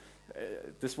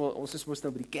 Ons is mos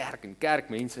nou by die kerk, en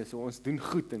kerkmense, so ons doen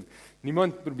goed, en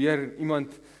niemand probeer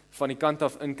iemand van die kant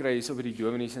af inkry, so by die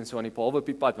dominees en so aan die behalwe op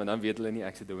die pad, want dan weet hulle nie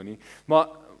ek se dominee. Maar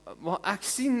ek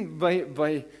sien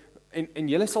by en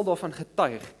julle sal daarvan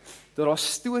getuig, dat daar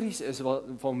stories is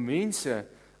waar mense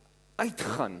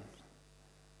uitgaan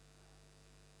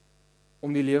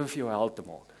om die lewe vir jou hel te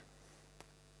maak.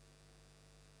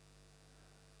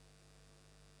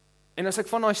 En as ek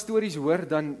van daai stories hoor,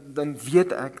 dan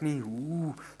weet ek nie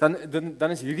hoe,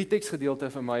 dan is hierdie teksgedeelte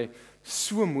vir my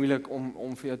so moeilik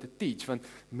om vir jou te teach, want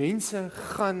mense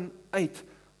gaan uit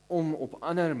om op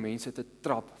ander mense te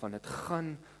trap, want dit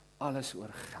gaan alles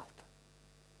oor geld.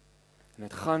 En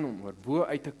dit gaan om oor bo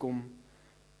uit te kom,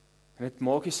 en dit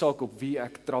maak nie saak op wie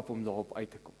ek trap om daar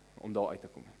uit te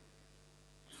kom.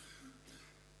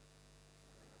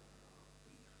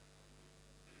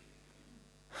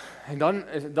 En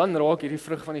dan raak hierdie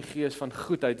vrug van die Gees van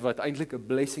goedheid, wat eintlik 'n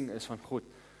blessing is van God,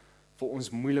 vir ons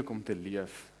moeilik om te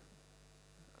leef.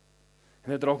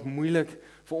 En dit raak moeilik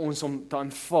vir ons om te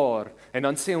aanvaar, en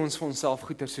dan sê ons vir onsself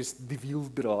goeie soos die wiel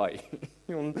draai.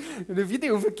 En jy weet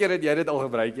nie hoeveel keer het jy dit al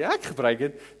gebruik, ja, ek gebruik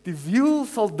dit, die wiel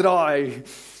sal draai.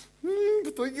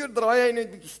 Baie keer draai hy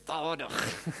net bietjie stadig.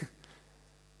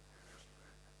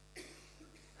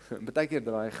 Baie keer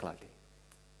draai hy glad nie.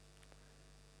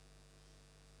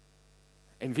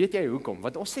 En weet jy hoekom?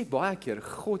 Want ons sê baie keer,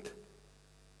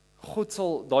 God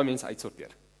sal daai mense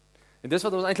uitsorteer. En dis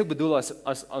wat ons eintlik bedoel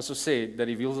as ons sê, dat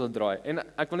die wiel sal draai. En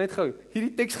ek wil net gou,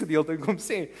 hierdie teksgedeelte kom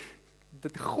sê,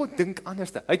 dat God dink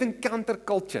anders. Hy dink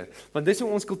counterculture, want dis hoe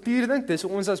ons kultuur dink, dis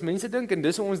hoe ons as mense dink, en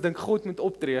dis hoe ons dink God moet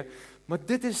optree, maar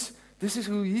dit is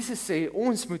hoe Jesus sê,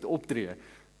 ons moet optree.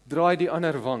 Draai die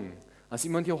ander wang. As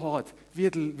iemand jou haat,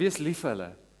 wees lief vir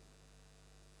hulle.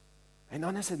 En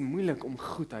dan is dit moeilik om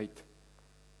goedheid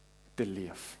te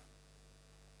leef.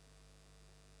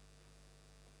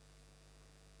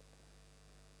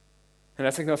 En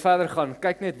as ek nou verder gaan,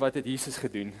 kyk net wat het Jesus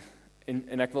gedoen,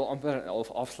 en ek wil amper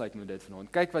afsluit met dit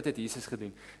vanaand. Kyk wat het Jesus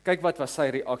gedoen, kyk wat was sy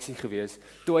reaksie gewees,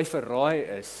 toe hy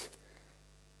verraai is,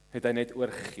 het hy net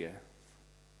oorgegee.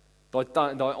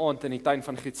 Daai aand in die tuin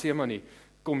van Getsemane,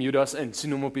 kom Judas in,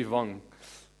 sien hom op die wang,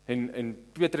 En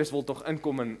Petrus wil tog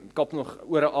inkom en kap nog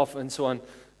ore af en so aan,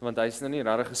 want hy is nou nie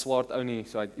regtig 'n swart ou nie,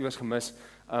 so hy het iewers gemis.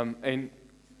 En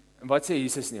wat sê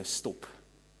Jesus? Nee, stop.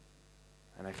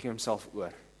 En hy gee homself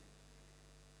oor.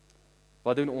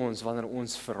 Wat doen ons wanneer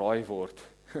ons verraai word?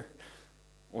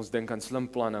 Ons dink aan slim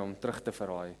planne om terug te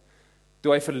verraai.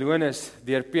 Toe hy verloon is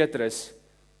deur Petrus,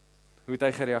 hoe het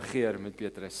hy gereageer met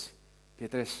Petrus?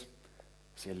 Petrus,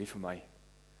 is jy lief vir my?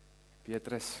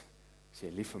 Petrus, is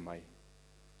jy lief vir my?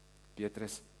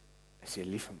 Petrus, is jy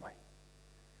lief vir my?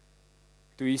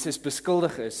 Toe Jesus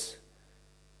beskuldig is,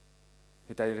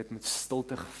 het hy dit met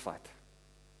stilte gevat.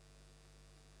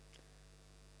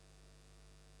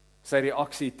 Sy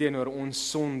reaksie teenoor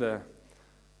ons sonde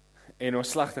en ons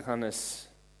slegte gaan is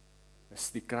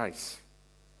die kruis.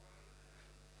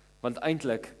 Want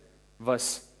eintlik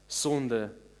was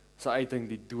sonde sy uiting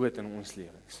die dood in ons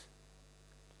lewens.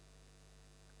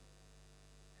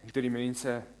 En toe die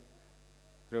mense,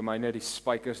 Romeine, die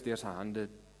spykers deur sy hande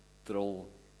drol,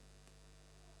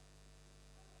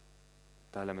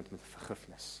 het hulle met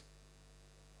vergifnis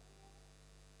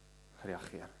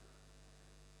gereageer.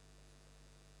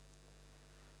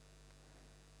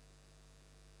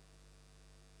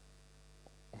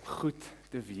 Om goed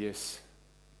te wees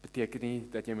beteken nie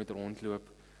dat jy moet rondloop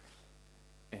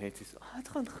en net sê, het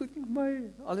gaan goed met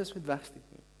my, alles moet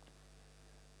wegsteek nie.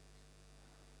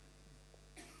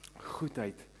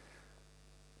 Goedheid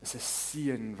is 'n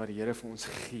seën wat die Here vir ons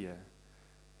gee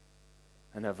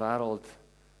in 'n wêreld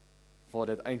waar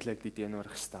dit eintlik die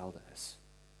teenoorgestelde is.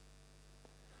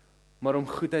 Maar om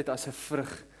goedheid as 'n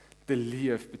vrug te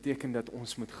leef beteken dat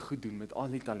ons moet goed doen met al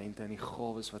die talente en die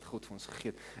gawes wat God vir ons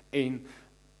gegee het. En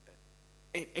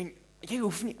jy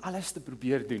hoef nie alles te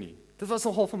probeer doen nie. Dit was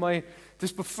nogal vir my, dit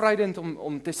is bevrydend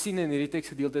om te sien in hierdie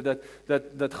teksgedeelte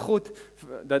dat God,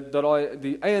 dat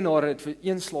die eienaar het vir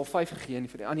een slaaf 5 gegee en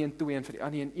vir die ander een 2 en vir die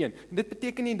ander een 1. En dit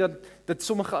beteken nie dat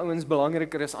sommige ouens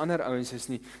belangriker as ander ouens is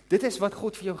nie. Dit is wat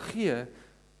God vir jou gee,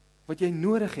 wat jy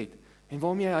nodig het en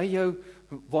waarmee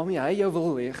hy jou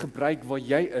wil gebruik waar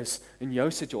jy is in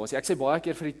jou situasie. Ek sê baie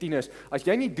keer vir die tieners, as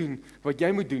jy nie doen wat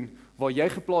jy moet doen, waar jy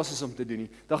geplaas is om te doen nie,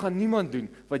 dan gaan niemand doen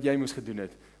wat jy moes gedoen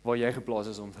het, waar jy geplaas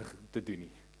is om te doen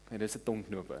nie. En dit is 'n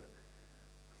tongknoper.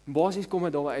 Basies kom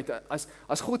dit daarby uit,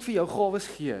 as God vir jou gawes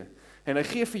gee, en hy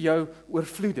gee vir jou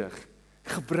oorvloedig,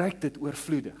 gebruik dit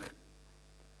oorvloedig.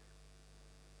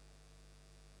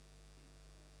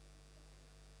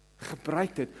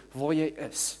 Gebruik dit waar jy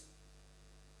is.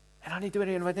 En dan die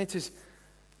tweede een wat net soos,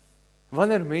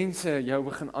 wanneer mense jou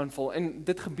begin aanval, en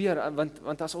dit gebeur,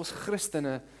 want as ons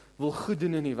Christene wil goed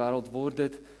doen in die wêreld, word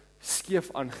dit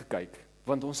skeef aangekyk,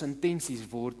 want ons intensies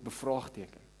word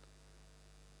bevraagteken.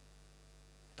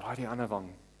 Draai die ander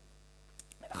wang,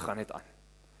 en gaan dit aan.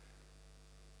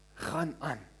 Gaan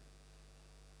aan.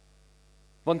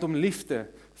 Want om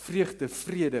liefde, vreugde,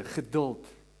 vrede, geduld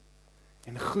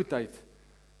en goedheid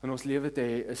in ons lewe te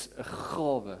hê, is 'n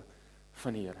gawe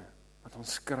van die Here, wat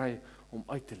ons kry om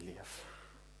uit te leef.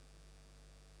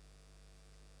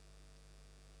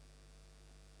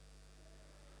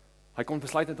 Hy kon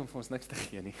besluit het om vir ons niks te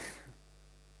gee nie,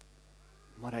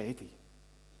 maar hy het nie.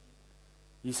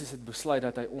 Jesus het besluit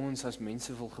dat hy ons as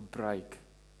mense wil gebruik,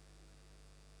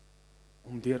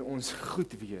 om deur ons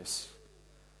goed wees,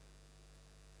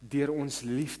 deur ons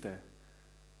liefde,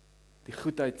 die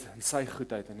goedheid en sy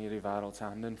goedheid in hierdie wêreld, sy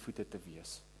hande en voete te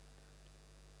wees.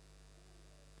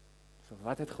 So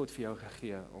wat het God vir jou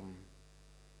gegee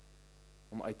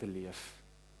om uit te leef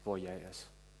waar jy is?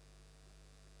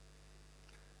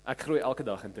 Ek groei elke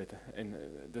dag in dit, en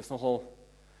dis nogal,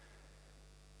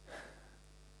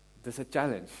 dis 'n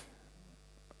challenge,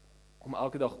 om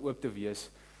elke dag oop te wees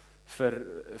vir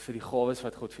die gawes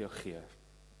wat God vir jou gee.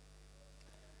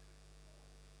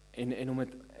 En om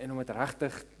dit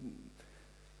regtig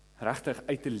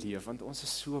uit te leef, want ons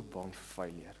is so bang vir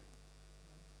failure.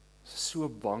 Ons is so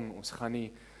bang, ons gaan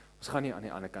nie aan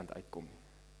die ander kant uitkom nie.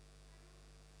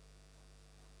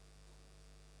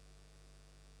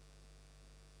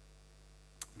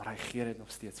 Maar hy gee dit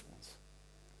nog steeds vir ons.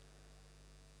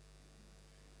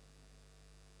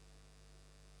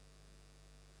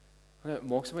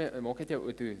 Maak het jou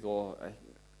auto daar.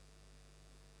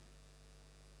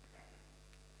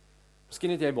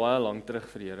 Miskien het jy baie lank terug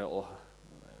vir die Here,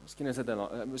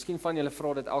 miskien van julle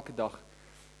vra dit elke dag.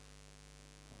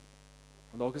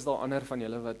 Want dalk is daar ander van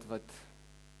julle wat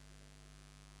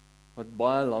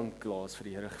baie lank laas vir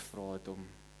die Here gevra het om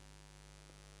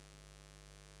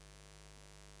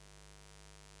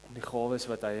die gawes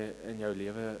wat hy in jou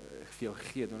lewe vir jou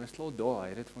gee, dan is klaar daar, hy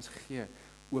het dit vir ons gegee,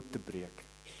 oop te breek.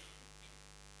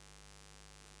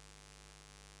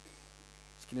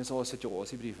 Miskien is daar 'n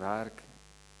situasie by die werk,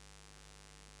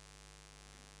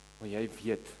 maar jy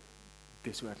weet,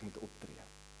 dis hoe ek moet optree.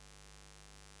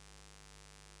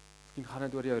 Miskien gaan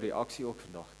dit oor jou reaksie ook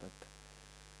vandag,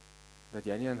 dat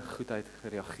jy nie in goedheid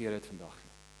gereageer het vandag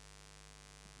nie.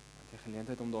 Want jy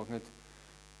geleentheid om dalk net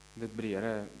dit by die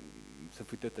Here se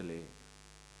voete te lê.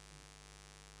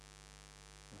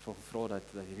 En vir gevra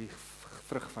dat hierdie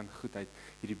vrug van goedheid,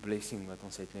 hierdie blessing wat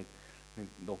ons het, net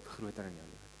dalk groter in jou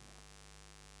lewe.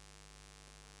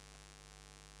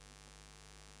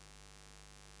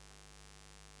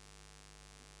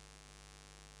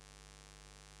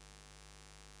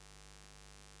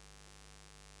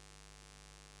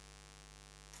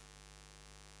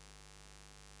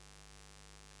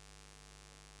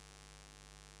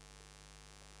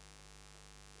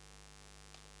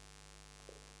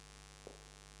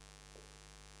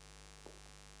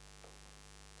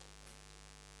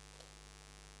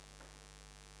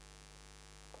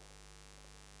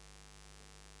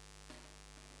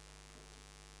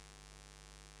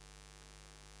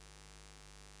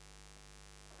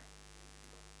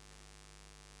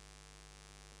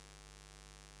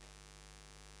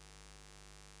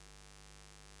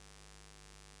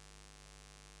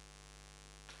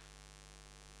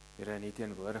 Here, in die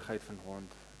teenwoordigheid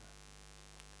vanaand,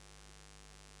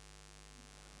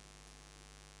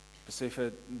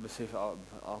 besef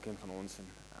elkeen van ons en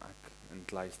ek in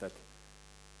kluis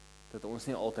dat ons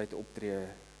nie altyd optree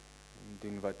en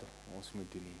doen wat ons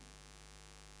moet doen nie.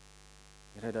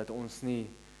 Here, dat ons nie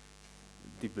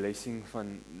die blessing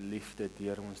van liefde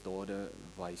deur ons dade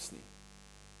wys nie.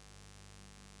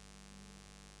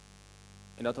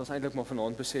 En dat ons eintlik maar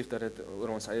vanaand besef dat dit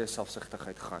oor ons eie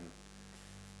selfsugtigheid gaan.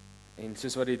 En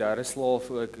soos wat die derde slaaf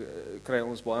ook, kry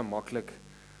ons baie maklik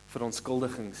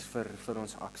verontskuldigings vir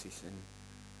ons aksies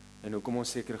en hoekom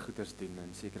ons sekere goeders doen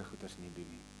en sekere goeders nie doen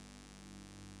nie.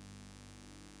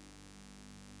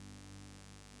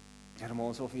 Here,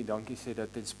 maar ons wil vir U dankie sê dat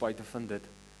ten spyte van dit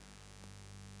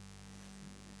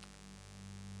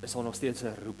is daar nog steeds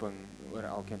 'n roeping oor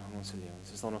elkeen van ons se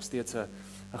lewens. Is daar nog steeds 'n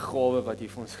gawe wat U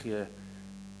vir ons gee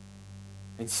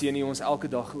en seën U ons elke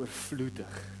dag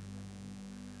oorvloedig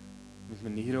met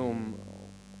maniere om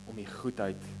U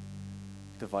goedheid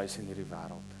te wys in hierdie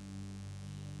wêreld.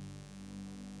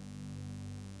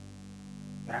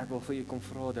 Ja, ek wil vir U kom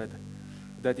vra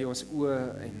dat U ons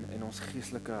oë en ons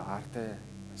geestelike harte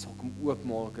sal kom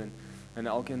oopmaak in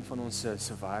elkeen van ons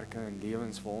se werke en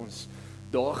lewens waar ons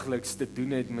daagliks te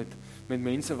doen het met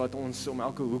mense wat ons om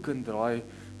elke hoek en draai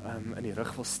in die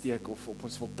rug wil steek of op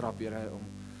ons wil trap, Here,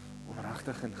 om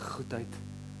regtig in goedheid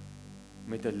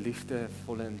met 'n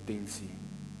liefdevolle intensie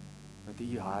met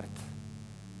U hart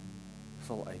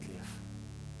sal uitleef.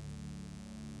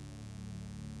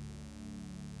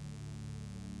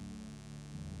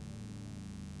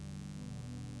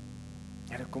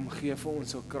 Here, kom gee vir ons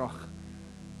so krag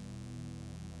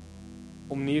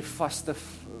om nie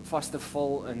vas te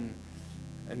val in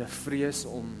 'n vrees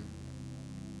om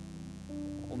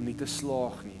nie te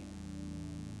slaag nie.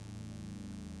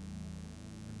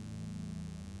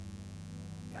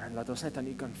 Ja, en laat ons net aan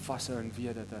U kan vashou en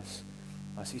weet dat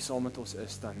as U saam met ons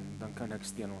is, dan kan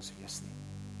niks teen ons wees nie.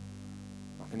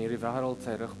 Maar in hierdie wêreld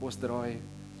sy rugpos draai,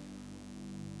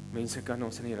 mense kan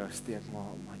ons in die rug steek,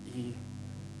 maar U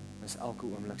is elke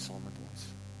oomblik saam met ons.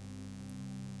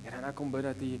 Here, en ek kom bid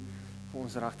dat U vir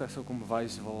ons regtig sal kom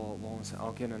wys waar ons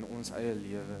elkeen in ons eie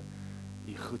lewe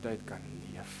U goedheid kan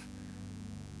leef.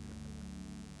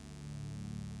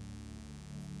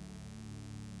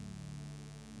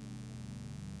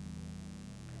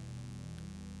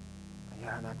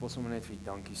 Ja, en ek wil sommer net vir U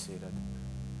dankie sê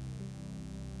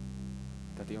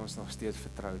dat U ons nog steeds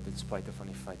vertrou ten spyte van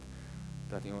die feit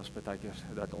dat U ons baie keer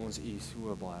dat ons U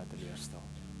so baie teleurstel.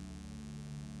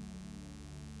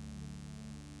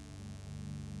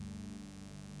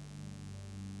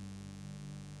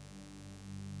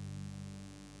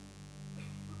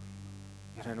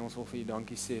 En ons wil vir U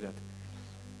dankie sê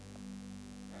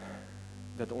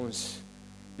dat ons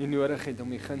nie nodig het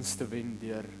om U guns te wen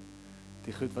deur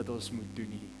die goed wat ons moet doen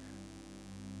nie.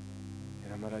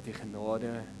 En maar dat die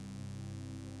genade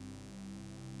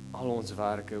al ons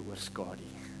werke oorskadu.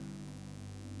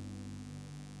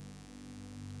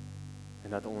 En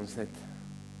dat ons net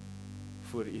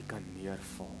voor U kan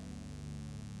neerval.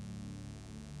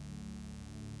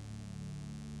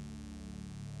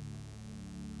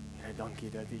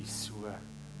 Dankie dat U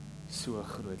so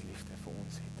groot liefde vir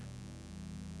ons het.